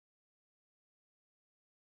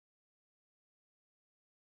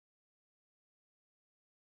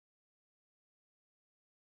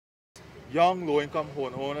young low-income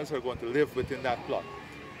homeowners are going to live within that plot.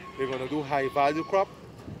 They're going to do high-value crop.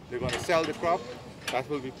 They're going to sell the crop. That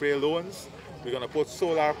will be pay loans. We're going to put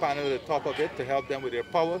solar panel at the top of it to help them with their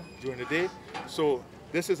power during the day. So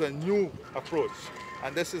this is a new approach.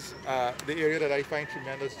 And this is the area that I find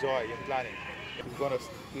tremendous joy in planning.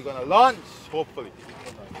 We're going to launch, hopefully,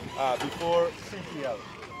 before CPL.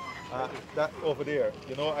 That over there.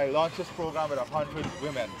 You know, I launched this program with 100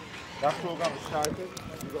 women. That program is started.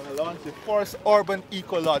 We're going to launch the first urban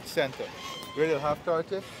eco-lodge center, where they'll have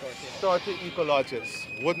 30 eco-lodges,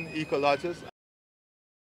 wooden eco-lodges,